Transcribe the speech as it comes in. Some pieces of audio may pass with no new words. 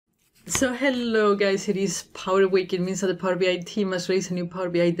So hello guys, it is Power Week. It means that the Power BI team has released a new Power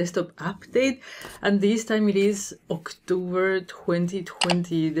BI desktop update, and this time it is October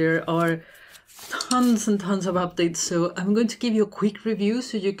 2020. There are tons and tons of updates, so I'm going to give you a quick review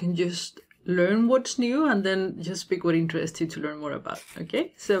so you can just learn what's new and then just pick what interests you to learn more about.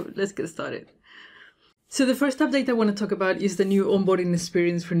 Okay, so let's get started. So the first update I want to talk about is the new onboarding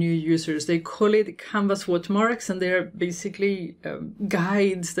experience for new users. They call it Canvas watermarks, and they are basically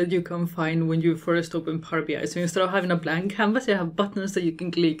guides that you can find when you first open Power BI. So instead of having a blank canvas, you have buttons that you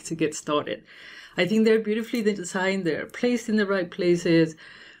can click to get started. I think they're beautifully designed, they're placed in the right places,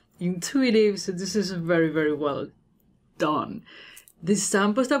 intuitive, so this is very, very well done. The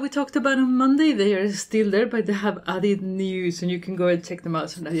samples that we talked about on Monday, they are still there, but they have added news, and you can go and check them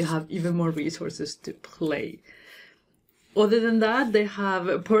out so that you have even more resources to play. Other than that, they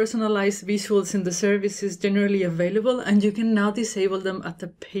have personalized visuals in the services generally available, and you can now disable them at the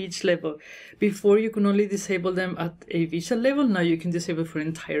page level. Before, you can only disable them at a visual level. Now you can disable for an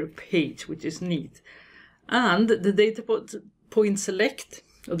entire page, which is neat. And the data point select,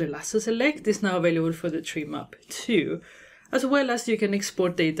 or the lasso select, is now available for the treemap too. As well as you can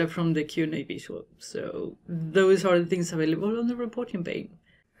export data from the Q&A visual. So those are the things available on the reporting pane.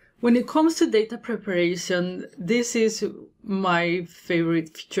 When it comes to data preparation, this is my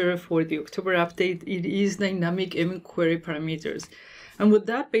favorite feature for the October update. It is dynamic query parameters. And what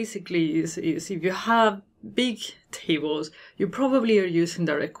that basically is if you have big tables, you probably are using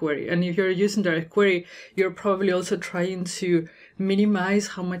DirectQuery. And if you're using DirectQuery, you're probably also trying to minimize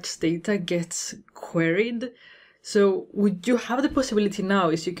how much data gets queried. So what you have the possibility now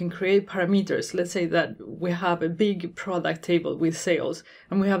is you can create parameters. Let's say that we have a big product table with sales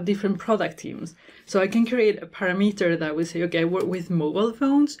and we have different product teams. So I can create a parameter that will say, okay, I work with mobile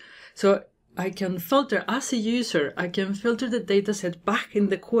phones. So I can filter as a user, I can filter the data set back in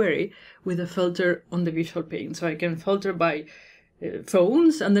the query with a filter on the visual pane. So I can filter by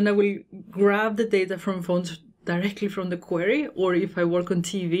phones, and then I will grab the data from phones directly from the query, or if I work on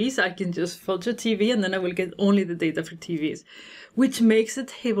TVs, I can just filter TV and then I will get only the data for TVs, which makes the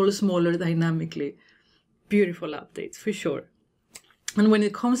table smaller dynamically. Beautiful update for sure. And when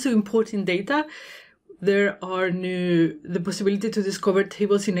it comes to importing data, there are the possibility to discover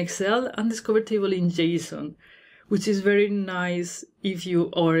tables in Excel and discover table in JSON, which is very nice if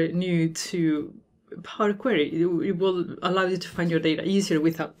you are new to Power Query. It will allow you to find your data easier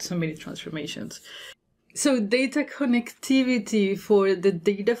without so many transformations. So data connectivity for the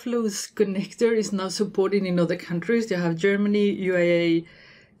Dataflows connector is now supported in other countries. You have Germany, UAE,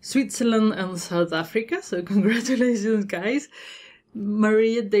 Switzerland, and South Africa. So congratulations, guys.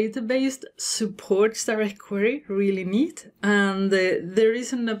 MariaDB supports DirectQuery, really neat. And there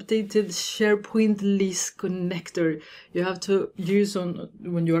is an updated SharePoint list connector you have to use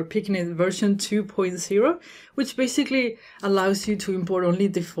when you are picking it, version 2.0, which basically allows you to import only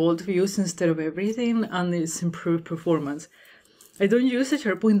default views instead of everything, and it's improved performance. I don't use the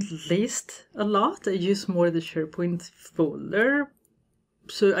SharePoint list a lot. I use more the SharePoint folder.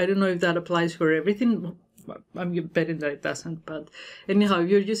 So I don't know if that applies for everything. I'm betting that it doesn't, but anyhow, if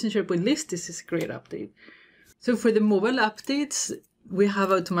you're using SharePoint list, this is a great update. So for the mobile updates, we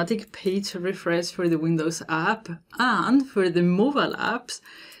have automatic page refresh for the Windows app, and for the mobile apps,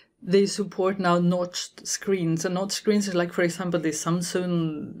 they support now notched screens. And notched screens is like, for example, the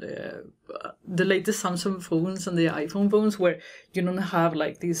latest Samsung phones and the iPhone phones, where you don't have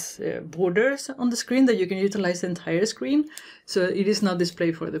like these borders on the screen that you can utilize the entire screen. So it is now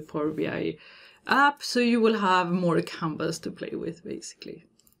displayed for the Power BI app, so you will have more canvas to play with, basically.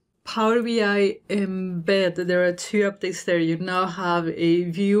 Power BI embed, there are two updates there. You now have a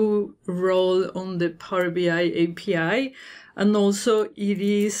view role on the Power BI API, and also it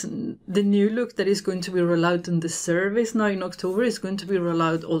is the new look that is going to be rolled out on the service now in October is going to be rolled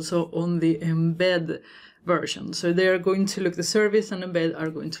out also on the embed version. So they are going to look, the service and embed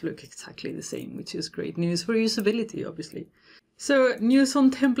are going to look exactly the same, which is great news for usability, obviously. So news on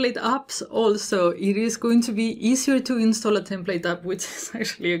template apps also. It is going to be easier to install a template app, which is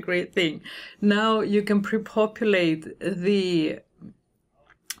actually a great thing. Now you can pre-populate the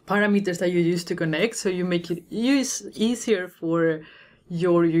parameters that you use to connect, so you make it easier for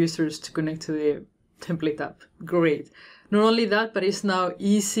your users to connect to the template app. Great. Not only that, but it's now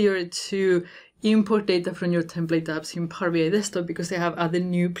easier to import data from your template apps in Power BI Desktop because they have other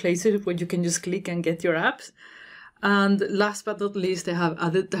new places where you can just click and get your apps. And last but not least, they have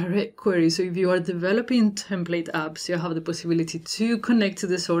added DirectQuery. So if you are developing template apps, you have the possibility to connect to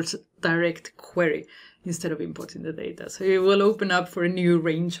the source DirectQuery instead of importing the data. So it will open up for a new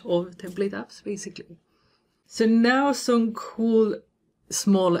range of template apps, basically. So now some cool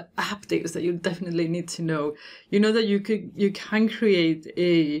small updates that you definitely need to know. You know that you can create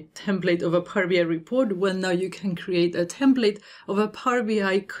a template of a Power BI report. Well, now you can create a template of a Power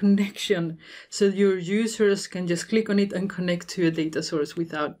BI connection, so your users can just click on it and connect to a data source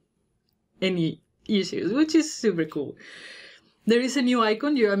without any issues, which is super cool. There is a new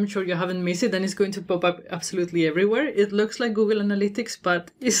icon, I'm sure you haven't missed it, and it's going to pop up absolutely everywhere. It looks like Google Analytics,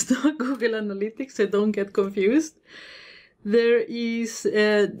 but it's not Google Analytics, so don't get confused. There is,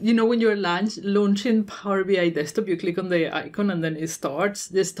 you know, when you're launching Power BI Desktop, you click on the icon and then it starts.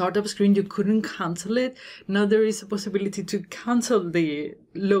 The startup screen, you couldn't cancel it. Now there is a possibility to cancel the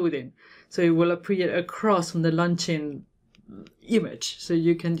loading. So it will appear across on the launching image. So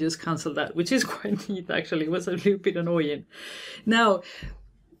you can just cancel that, which is quite neat, actually. It was a little bit annoying. Now,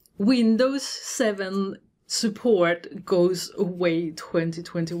 Windows 7 support goes away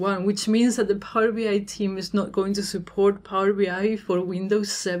 2021, which means that the Power BI team is not going to support Power BI for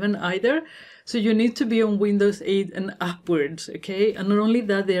Windows 7 either. So you need to be on Windows 8 and upwards, okay? And not only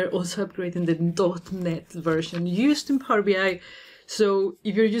that, they're also upgrading the .NET version used in Power BI. So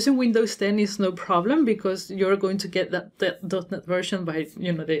if you're using Windows 10, it's no problem because you're going to get that .NET version by,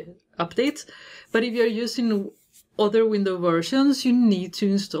 you know, the updates. But if you're using other Windows versions, you need to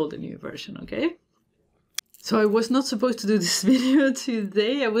install the new version, okay? So I was not supposed to do this video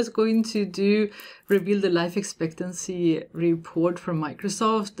today. I was going to reveal the life expectancy report from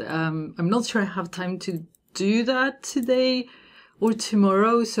Microsoft. I'm not sure I have time to do that today or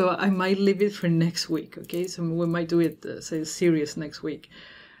tomorrow, so I might leave it for next week, okay? So we might do it as a series next week.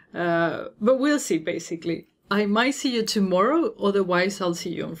 But we'll see, basically. I might see you tomorrow, otherwise I'll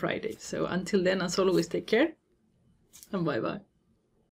see you on Friday. So until then, as always, take care and bye-bye.